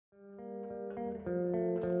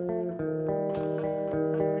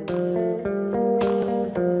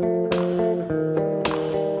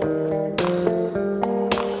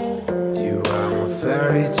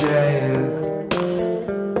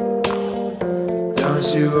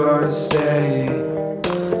Don't you wanna stay?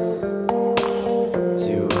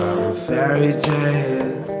 You are a fairy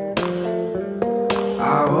tale.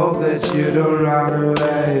 I hope that you don't run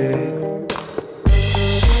away.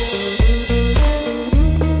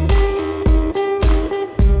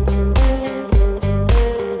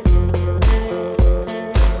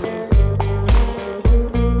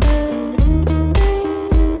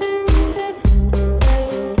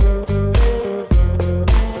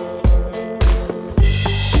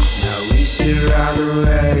 Run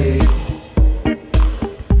away.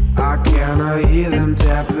 I cannot hear them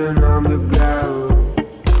tapping on the ground.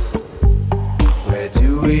 Where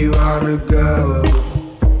do we wanna go?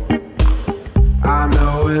 I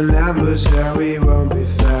know an ambush where we won't be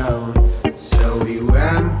found. So we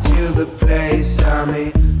went to the place,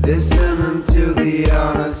 honey, listening to the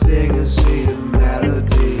honor singing sweet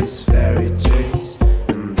melodies, fairy trees,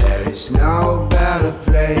 and there is no better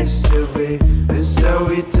place to be. And so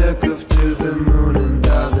we took off to the moon and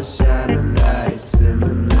all the shining lights in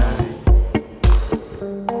the night.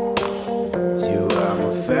 You are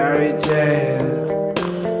my fairy tale.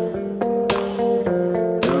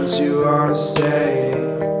 Don't you wanna stay?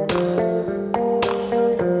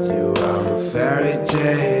 You are my fairy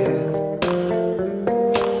tale.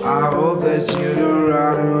 I hope that you don't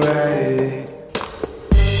run away.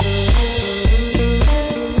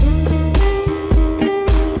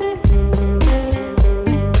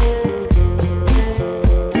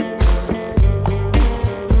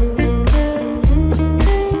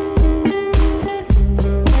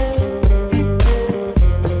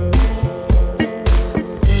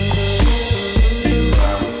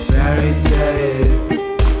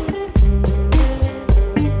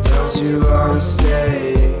 You wanna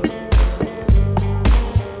stay?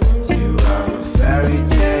 You are a fairy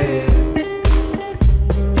tale.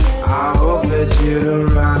 I hope that you don't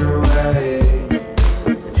run away.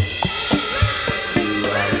 You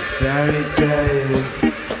are a fairy tale.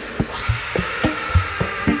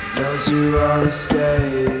 Don't you wanna stay?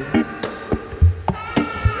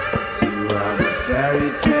 You are a fairy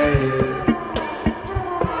tale.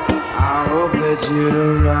 I hope that you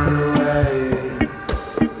don't run away.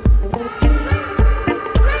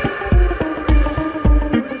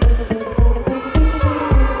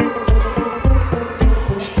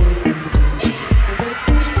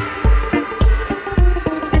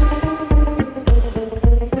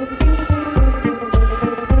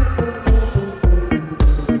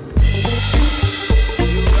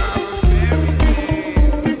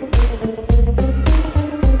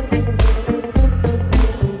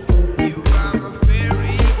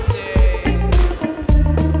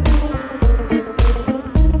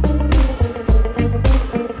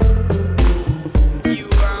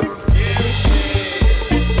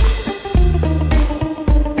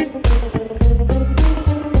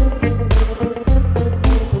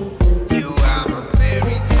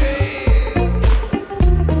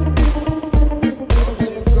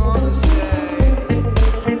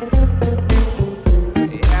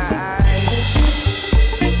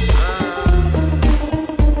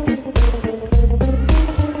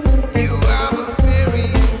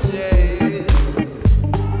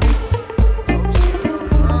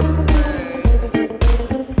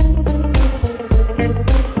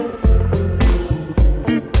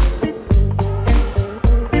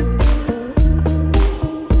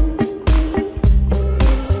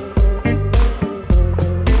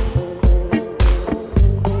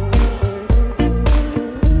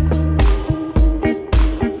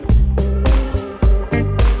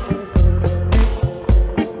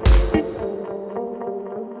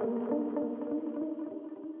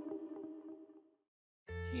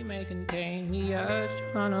 She may contain the urge to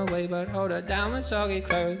run away, but hold her down with soggy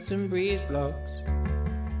clothes and breeze blocks.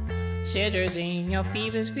 Cetirizine, your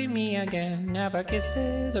fever scream me again. Never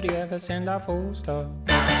kisses, or do you ever send a full stop?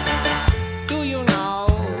 Do you know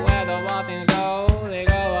where the waffles go? They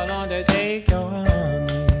go along to take your honey.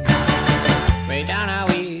 Way down how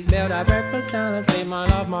we build our breakfast down and say my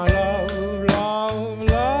love, love, love.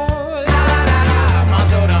 La la la la,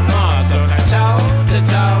 muscle to muscle, toe to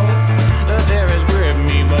toe. The fear grip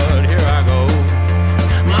me, but here I go.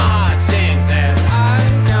 My heart sings as I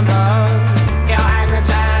jump up. Your hand grips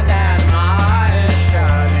and as my heart is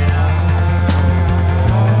shutting up.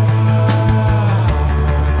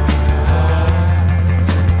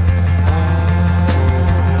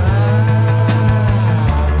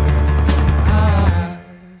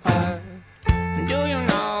 Do you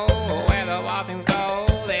know where the walkings go?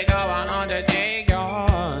 They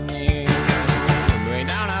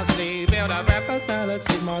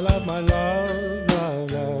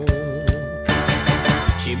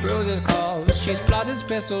bruises calls, she splutters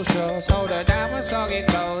pistol shots. Hold her down with soggy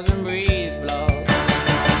clothes and breeze blows.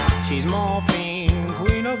 She's morphine,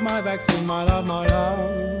 queen of my vaccine, my love, my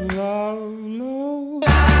love, love, love. La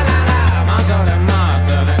la la la, muscle to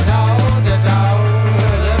muscle and toe to toe.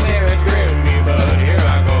 The fear has gripped me, but here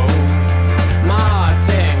I go. My heart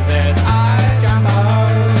sings as I jump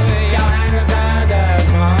out. Your hand is tied as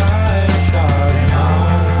my shouting out.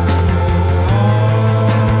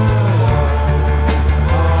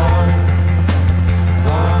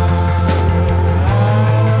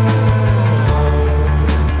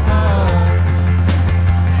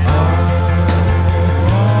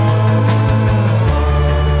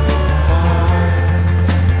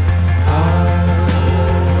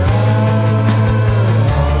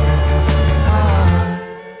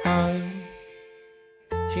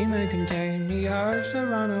 She may contain the urge to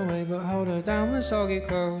run away, but hold her down with soggy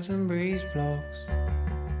clothes and breeze blocks.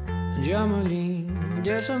 Germaline,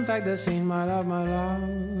 disinfect the scene, my love, love,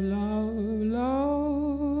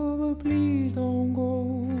 love. But please don't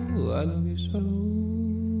go, I love you so,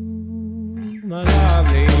 my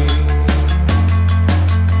lovely.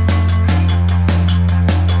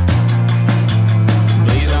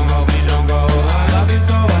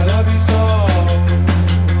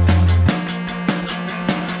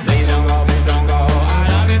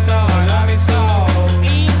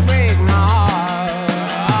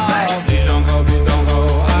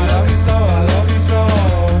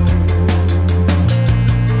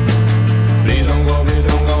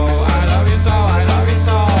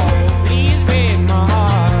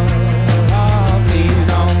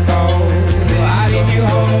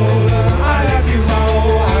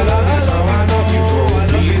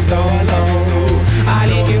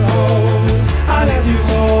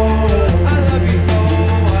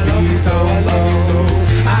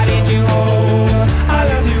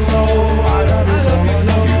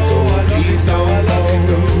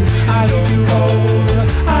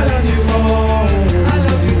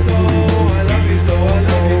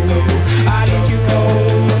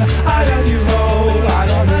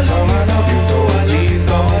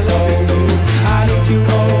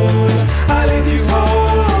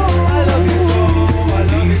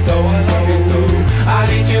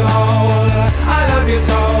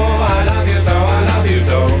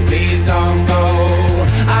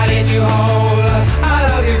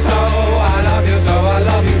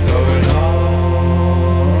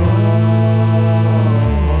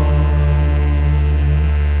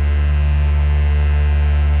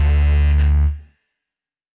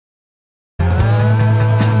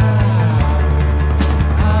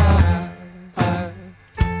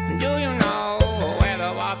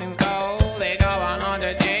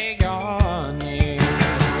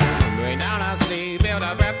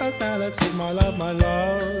 My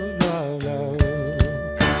love, love, love.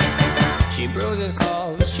 She bruises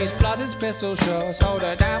calls, she splutters pistol shots. Hold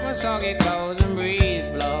her down with soggy clothes and breeze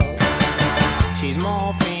blows. She's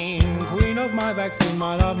morphine, queen of my vaccine,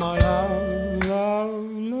 my love, love,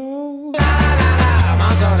 love. La la la,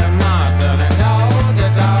 muscle to muscle and toe to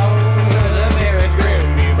toe. The fear has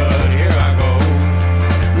gripped me, but here I go.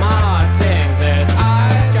 My heart sings as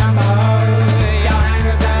I jump out. Your hand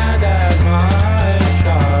is tied as my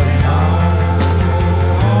shouting out.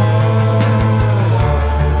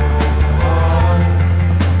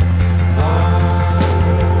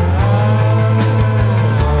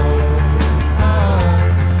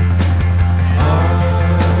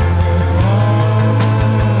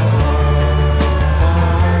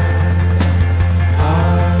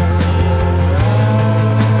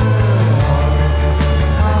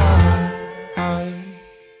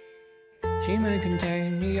 She may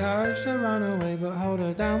contain the urge to run away, but hold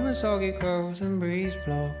her down with soggy clothes and breeze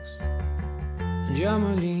blocks.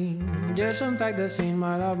 Germaline, disinfect the scene,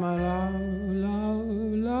 my love, love,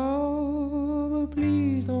 love. But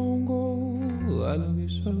please don't go, I love you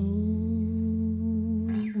so,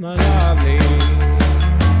 my lovely.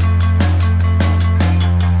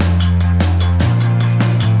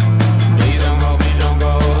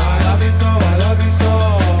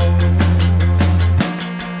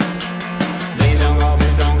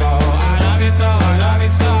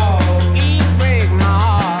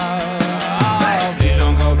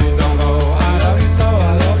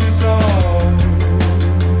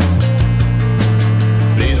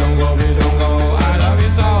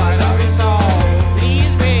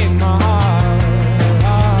 Please break my heart.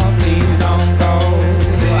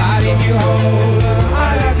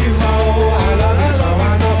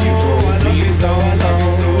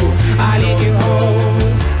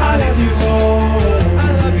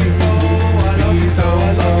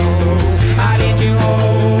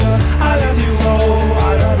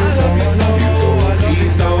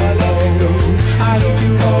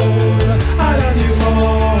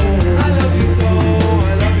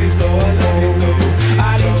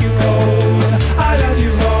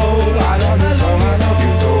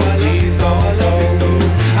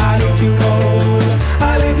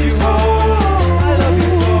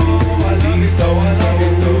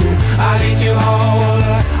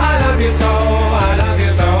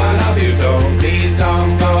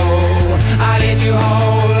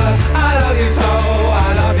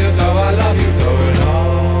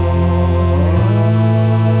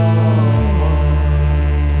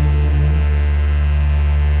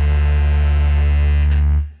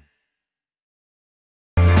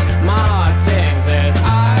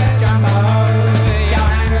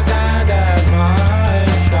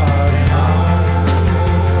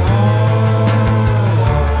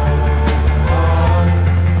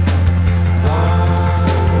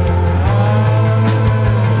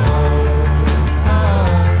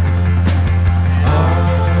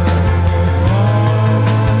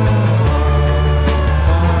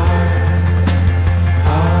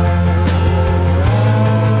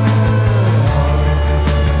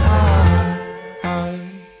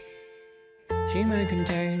 She may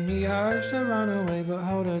contain the urge to run away, but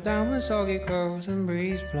hold her down with soggy clothes and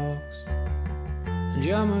breeze blocks.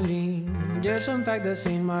 Germaline, disinfect the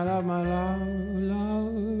scene, my love, love,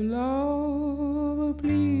 love, but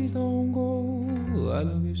please don't go. I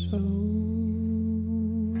love you so,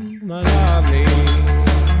 my lovely.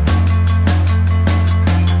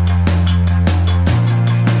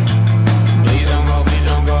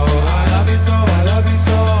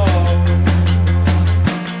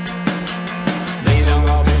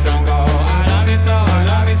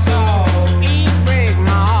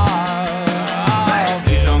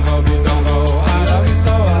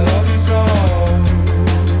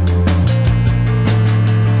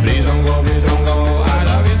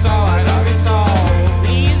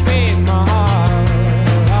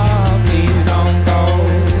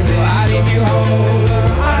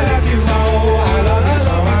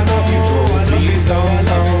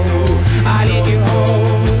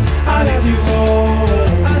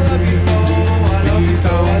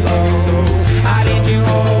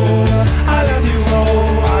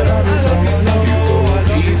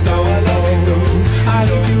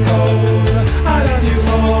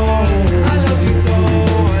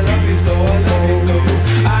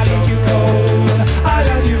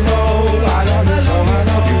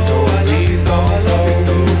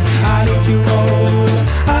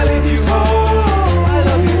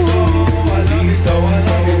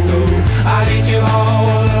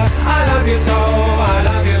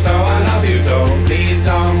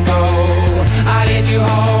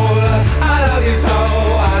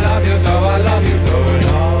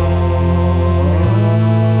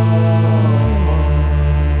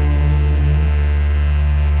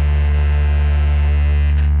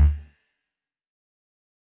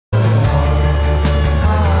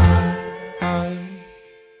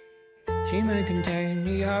 She may contain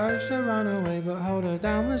the urge to run away, but hold her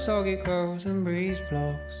down with soggy clothes and breeze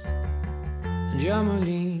blocks.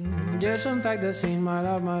 Germaline, disinfect the scene, my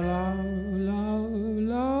love, love,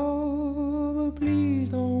 love, but please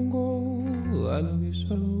don't go. I love you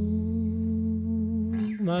so,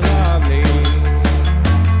 my lovely.